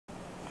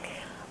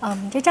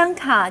这张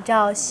卡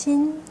叫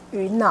心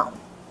与脑，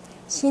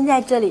心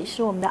在这里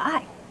是我们的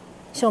爱，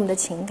是我们的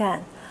情感；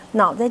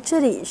脑在这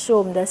里是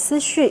我们的思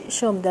绪，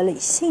是我们的理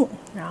性，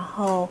然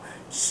后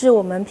是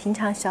我们平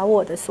常小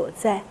我的所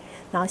在，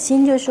然后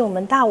心就是我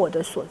们大我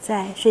的所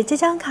在。所以这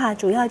张卡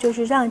主要就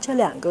是让这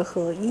两个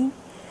合一。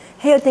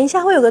还有等一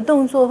下会有个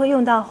动作会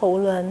用到喉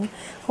轮，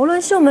喉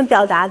轮是我们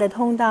表达的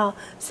通道，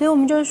所以我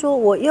们就是说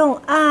我用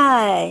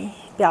爱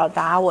表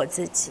达我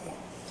自己，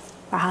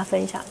把它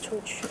分享出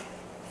去。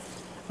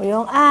我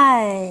用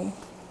爱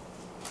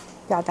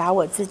表达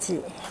我自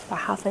己，把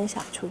它分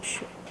享出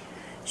去。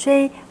所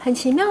以很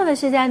奇妙的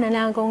是，在能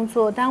量工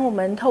作，当我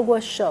们透过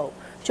手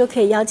就可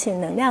以邀请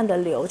能量的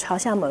流朝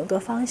向某一个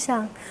方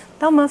向。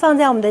当我们放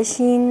在我们的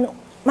心，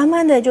慢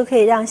慢的就可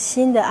以让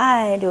心的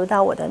爱流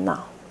到我的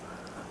脑。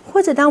或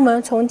者当我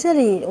们从这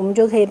里，我们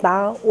就可以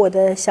把我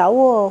的小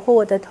我或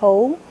我的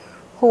头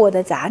或我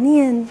的杂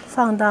念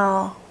放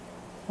到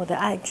我的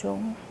爱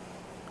中。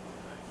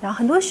然后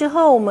很多时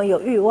候我们有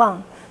欲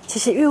望，其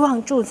实欲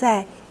望住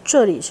在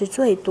这里是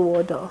最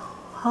多的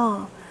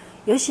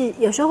有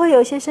时候会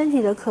有一些身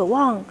体的渴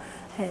望，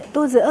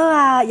肚子饿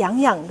啊、痒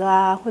痒的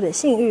啊，或者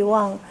性欲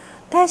望。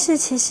但是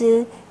其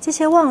实这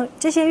些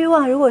欲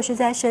望如果是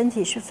在身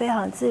体是非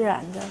常自然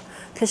的，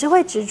可是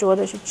会执着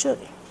的是这里。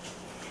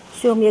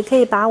所以我们也可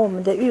以把我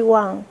们的欲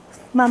望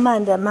慢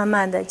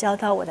慢的交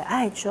到我的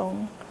爱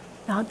中，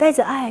然后带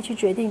着爱去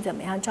决定怎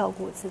么样照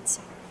顾自己。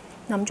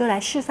那我们就来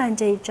示范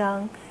这一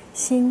章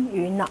心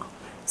与脑，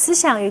思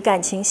想与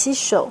感情携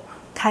手，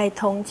开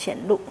通前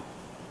路。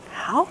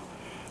好，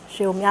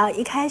所以我们要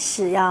一开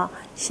始要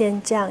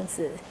先这样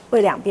子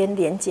为两边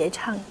连结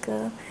唱歌。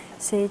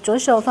所以左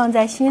手放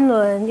在心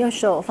轮，右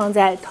手放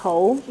在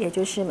头，也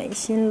就是眉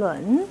心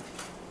轮。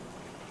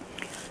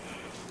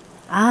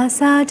阿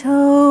萨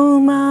头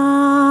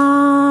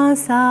玛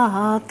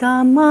萨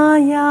伽玛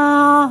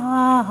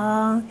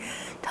呀，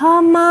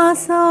他玛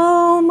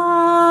索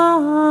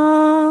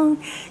玛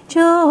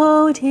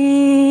就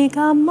提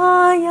伽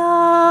玛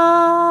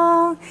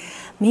呀，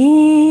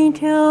弥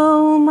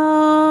陀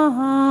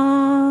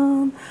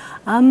玛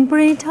安布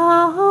里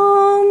塔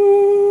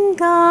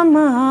伽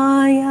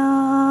玛呀，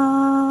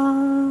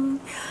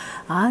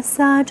阿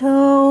萨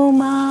头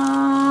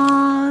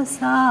玛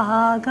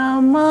萨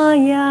伽玛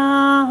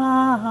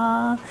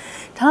呀，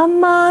他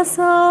玛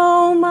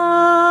索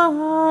玛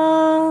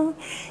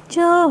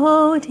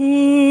就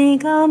提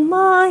伽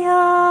玛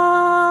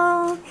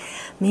呀，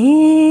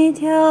弥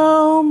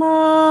陀玛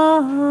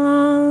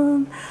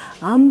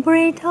安布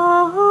里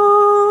塔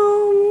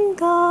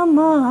伽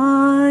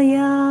玛呀。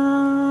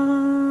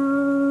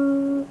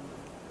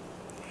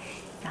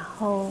然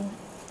后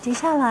接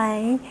下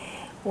来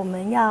我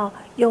们要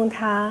用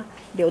它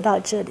流到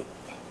这里。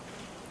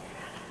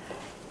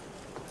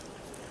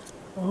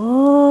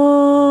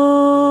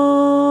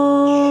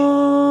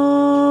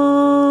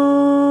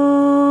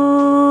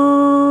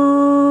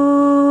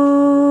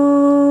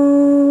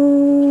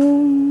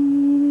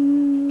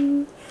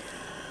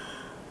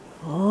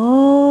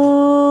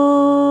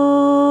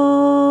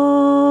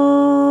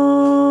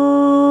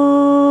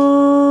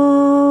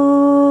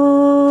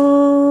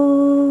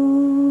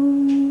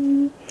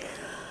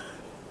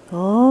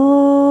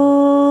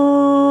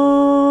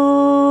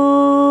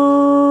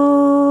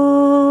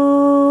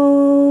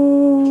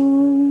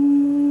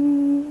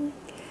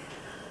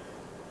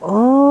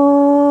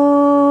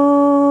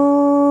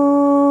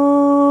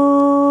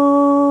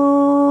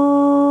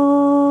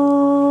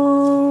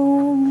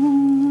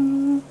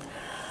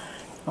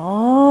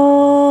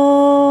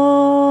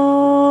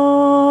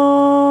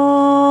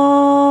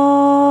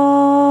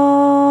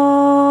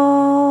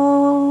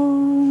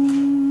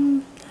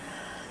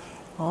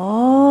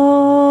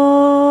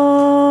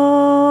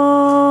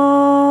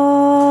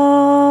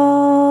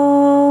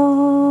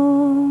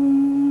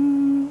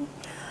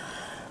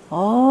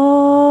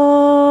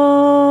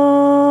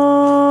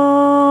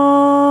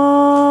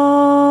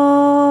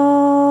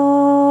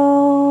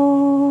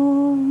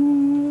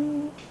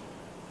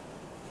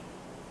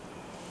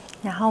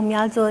然后我们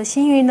要做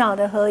心与脑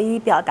的合一，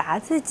表达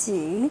自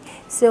己，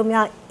所以我们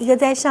要一个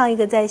在上，一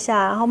个在下，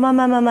然后慢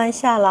慢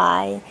下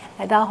来，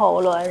来到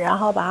喉轮，然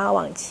后把它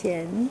往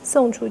前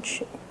送出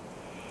去。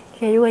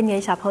所以如果你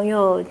的小朋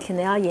友可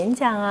能要演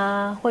讲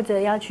啊，或者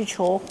要去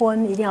求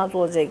婚，一定要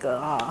做这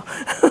个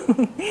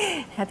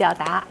要表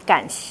达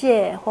感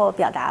谢或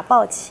表达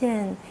抱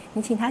歉，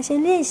你请他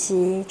先练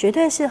习，绝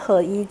对是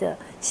合一的，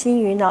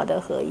心与脑的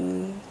合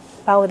一，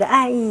把我的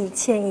爱意、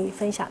歉意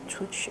分享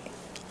出去。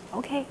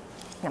OK。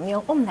我们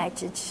用来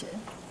支持。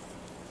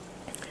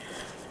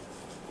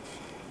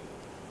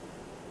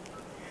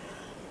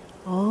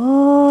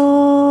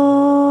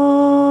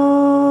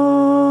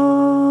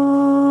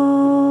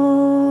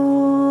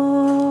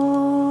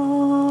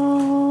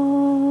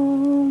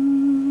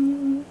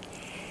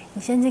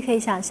你甚至可以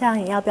想象，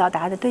你要表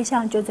达的对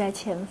象就在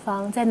前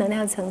方，在能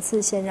量层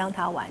次先让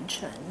它完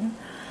成。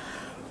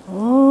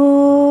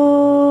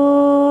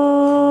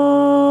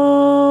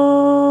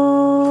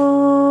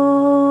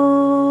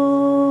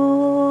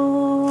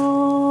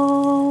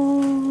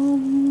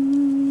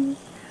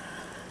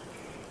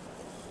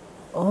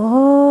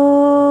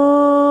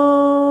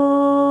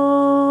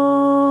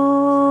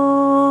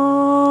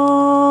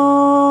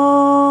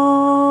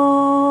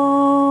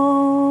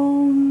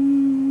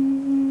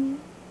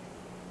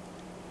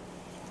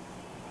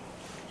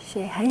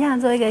所以很想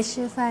做一个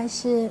示范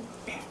是，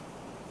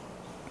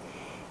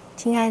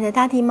亲爱的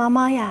大地妈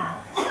妈呀，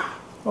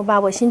我把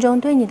我心中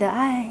对你的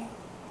爱，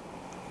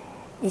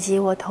以及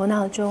我头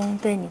脑中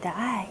对你的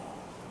爱，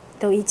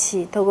都一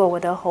起透过我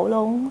的喉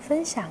咙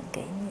分享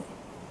给你。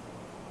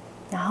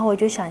然后我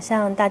就想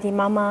象大地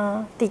妈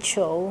妈、地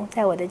球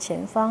在我的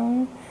前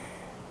方，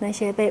那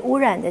些被污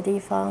染的地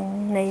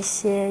方，那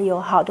些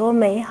有好多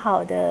美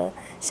好的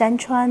山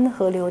川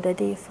河流的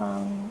地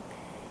方。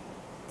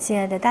亲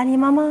爱的大地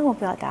妈妈，我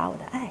表达我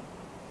的爱，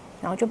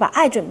然后就把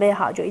爱准备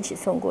好，就一起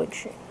送过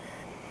去。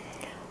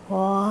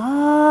我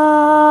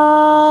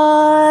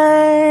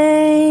爱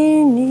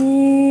你，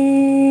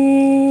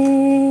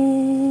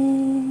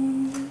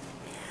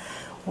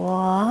我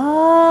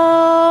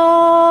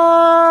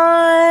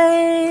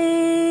爱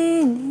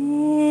你，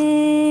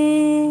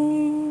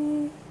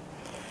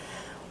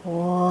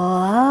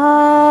我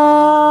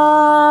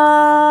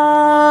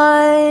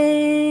爱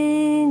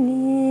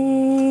你。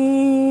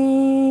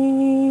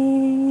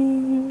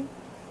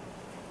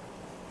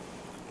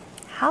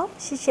好，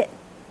谢谢。